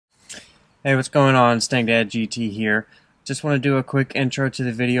Hey, what's going on? Dad GT here. Just want to do a quick intro to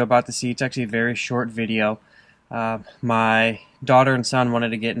the video about the seats. Actually, a very short video. My daughter and son wanted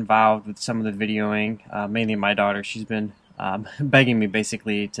to get involved with some of the videoing, mainly my daughter. She's been begging me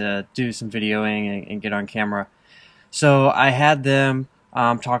basically to do some videoing and get on camera. So I had them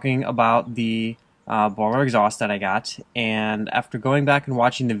talking about the Borla exhaust that I got, and after going back and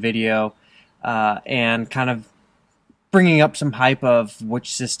watching the video and kind of bringing up some hype of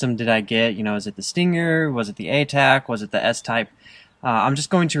which system did I get. You know, is it the Stinger? Was it the A-TAC? Was it the S-Type? I'm just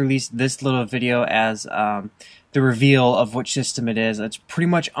going to release this little video as the reveal of which system it is. It's pretty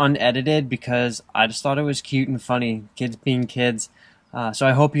much unedited because I just thought it was cute and funny, kids being kids. So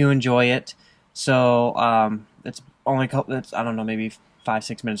I hope you enjoy it. So it's only a couple, I don't know, maybe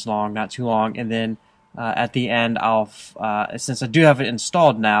 5-6 minutes long, not too long. And then at the end, I'll since I do have it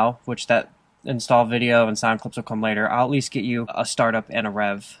installed now, which that install video and sound clips will come later, I'll at least get you a startup and a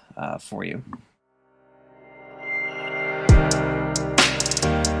rev for you.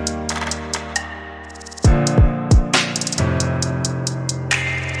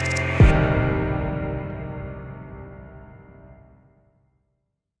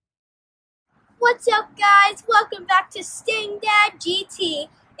 What's up, guys? Welcome back to Dad GT.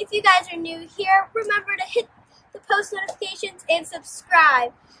 If you guys are new here, remember to hit the post notifications and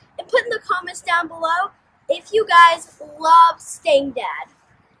subscribe. And put in the comments down below if you guys love Dad.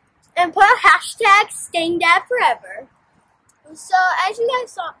 And put a hashtag Dad forever. So as you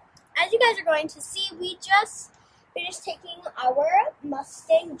guys are going to see, we just finished taking our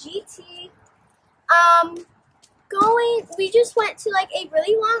Mustang GT. We just went to like a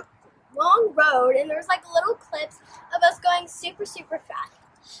really long road, and there's like little clips of us going super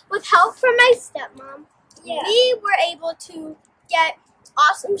fast. With help from my stepmom, we were able to get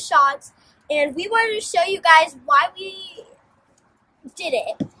awesome shots, and we wanted to show you guys why we did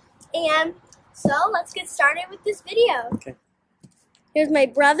it. And so let's get started with this video. Okay. Here's my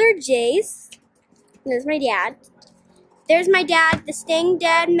brother Jace, and there's my dad. There's my dad, the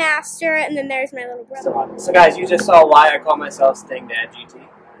Dad Master, and then there's my little brother. So guys, you just saw why I call myself Dad GT.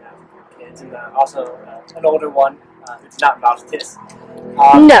 Kids, and also an older one. It's not about this.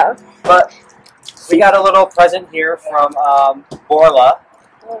 No. But we got a little present here from Borla.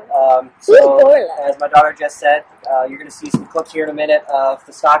 As my daughter just said, you're going to see some clips here in a minute of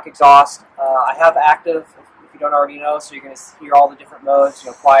the stock exhaust. I have active, if you don't already know, so you're going to hear all the different modes,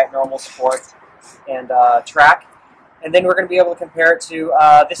 quiet, normal, sport, and track. And then we're going to be able to compare it to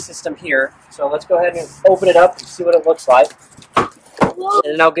this system here. So let's go ahead and open it up and see what it looks like. And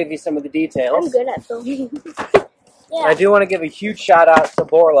then I'll give you some of the details. I'm good at filming. Yeah. I do want to give a huge shout out to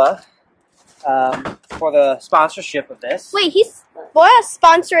Borla for the sponsorship of this. Wait, Borla's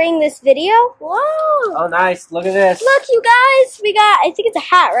sponsoring this video? Whoa! Oh, nice. Look at this. Look, you guys. We got, I think it's a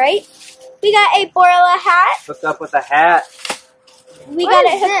hat, right? We got a Borla hat. Hooked up with a hat. We got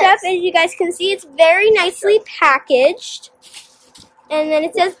it hooked up, as you guys can see. It's very nicely packaged. And then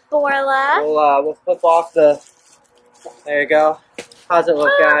it says Borla. We'll flip off the... There you go. How's it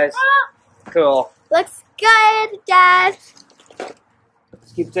look, guys? Cool. Looks good, Dad.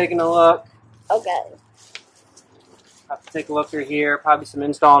 Let's keep taking a look. Okay. Have to take a look through here. Probably some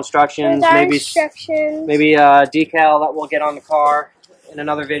install instructions. Maybe a decal that we'll get on the car in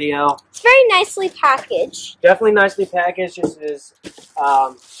another video. It's very nicely packaged. Definitely nicely packaged. This is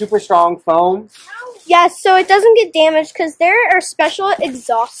super strong foam. Yes, so it doesn't get damaged because there are special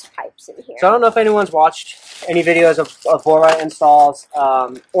exhaust pipes in here. So I don't know if anyone's watched any videos of Borla installs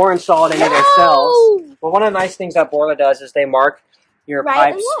or installed any themselves. But one of the nice things that Borla does is they mark your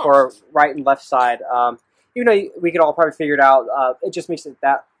pipes for right and left side. Even though we could all probably figure it out, it just makes it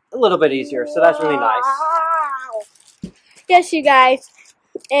that a little bit easier. So that's really nice. Yes, you guys.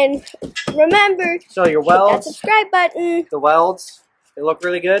 And remember, so your hit that welds, subscribe button. the welds, they look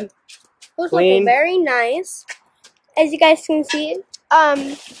really good. Those clean. look very nice. As you guys can see,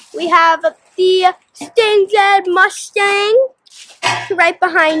 we have the Dad Mustang right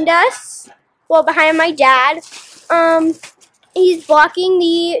behind us. Well, behind my dad. He's blocking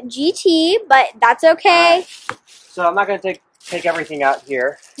the GT, but that's okay. So I'm not going to take everything out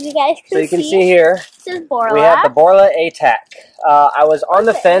here. You guys can see. So you can see here, this is Borla. we have the Borla A-TAC. I was on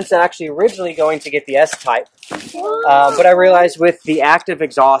the fence and actually originally going to get the S-Type. But I realized with the active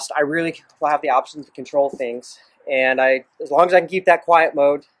exhaust, I really will have the option to control things. And as long as I can keep that quiet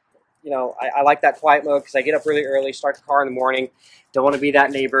mode, I like that quiet mode because I get up really early, start the car in the morning, don't want to be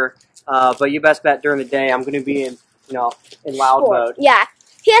that neighbor. But you best bet during the day, I'm going to be in loud mode. Yeah,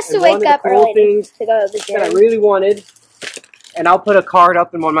 he has to wake up early to go to the gym. That I really wanted, and I'll put a card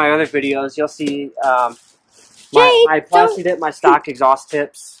up in one of my other videos. You'll see I plastied it my stock exhaust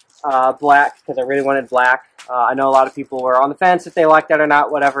tips black because I really wanted black. I know a lot of people were on the fence if they like that or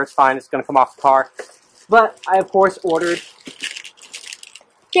not. Whatever, it's fine. It's going to come off the car. But I, of course, ordered...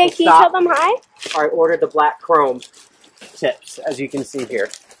 Jake, can you tell them hi? I ordered the black chrome tips, as you can see here.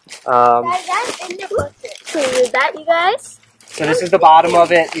 Guys, that's in the booklet. So read that, you guys. So this is the bottom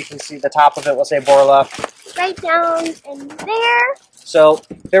of it. You can see the top of it will say Borla. Right down in there. So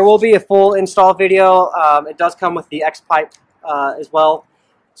there will be a full install video. It does come with the X-Pipe as well.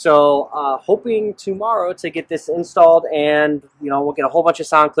 So hoping tomorrow to get this installed, and we'll get a whole bunch of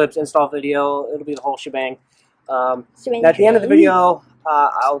sound clips, install video. It'll be the whole shebang. At the end of the video,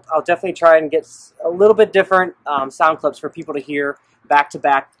 I'll definitely try and get a little bit different sound clips for people to hear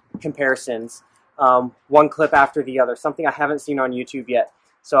back-to-back comparisons, one clip after the other, something I haven't seen on YouTube yet.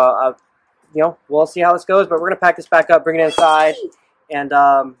 So, we'll see how this goes, but we're going to pack this back up, bring it inside, and,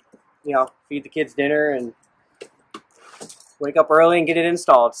 feed the kids dinner and wake up early and get it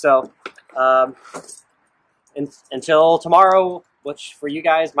installed. So, until tomorrow, which for you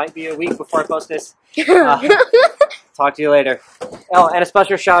guys might be a week before I post this, talk to you later. Oh, and a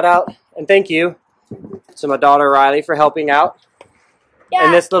special shout out and thank you to my daughter Riley for helping out. Yeah.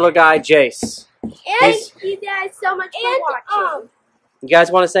 And this little guy Jace. And thank you guys so much for watching. You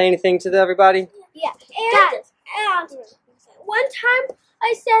guys want to say anything to everybody? Yeah. And one time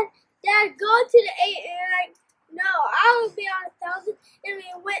I said, Dad, go to the 8, and like, no, I will be on 1,000, and we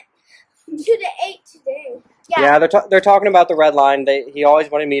went to the 8 today. Yeah, they're talking about the red line. He always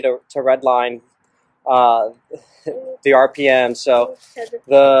wanted me to red line the RPM. So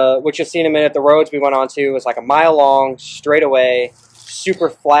what you'll see in a minute, the roads we went on to was like a mile long, straight away, super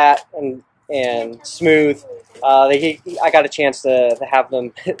flat and smooth. I got a chance to have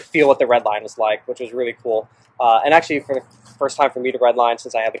them feel what the red line was like, which was really cool. And actually, for the first time for me to red line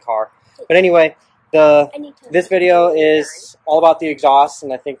since I had the car. But anyway, this video is all about the exhaust,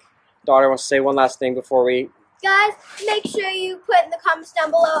 and I think daughter wants to say one last thing before we... Guys, make sure you put in the comments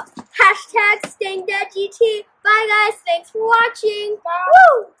down below, #StayingDadGT. Bye guys, thanks for watching. Bye.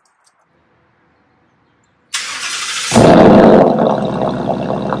 Woo!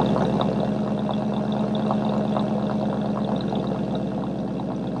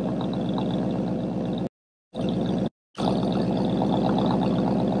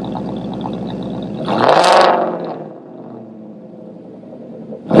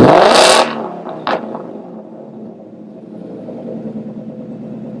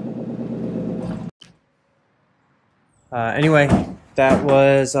 Anyway, that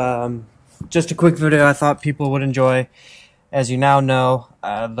was just a quick video I thought people would enjoy. As you now know,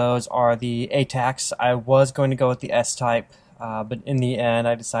 those are the ATACs. I was going to go with the S-Type, but in the end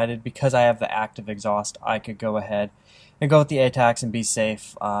I decided because I have the active exhaust, I could go ahead and go with the ATACs and be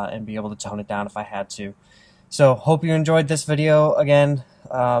safe and be able to tone it down if I had to. So, hope you enjoyed this video. Again,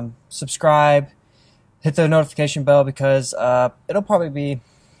 subscribe, hit the notification bell because it'll probably be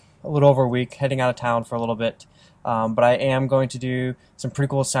a little over a week, heading out of town for a little bit. But I am going to do some pretty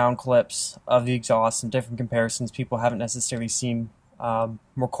cool sound clips of the exhaust and different comparisons people haven't necessarily seen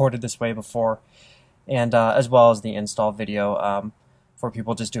recorded this way before, and as well as the install video for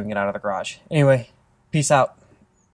people just doing it out of the garage. Anyway, peace out.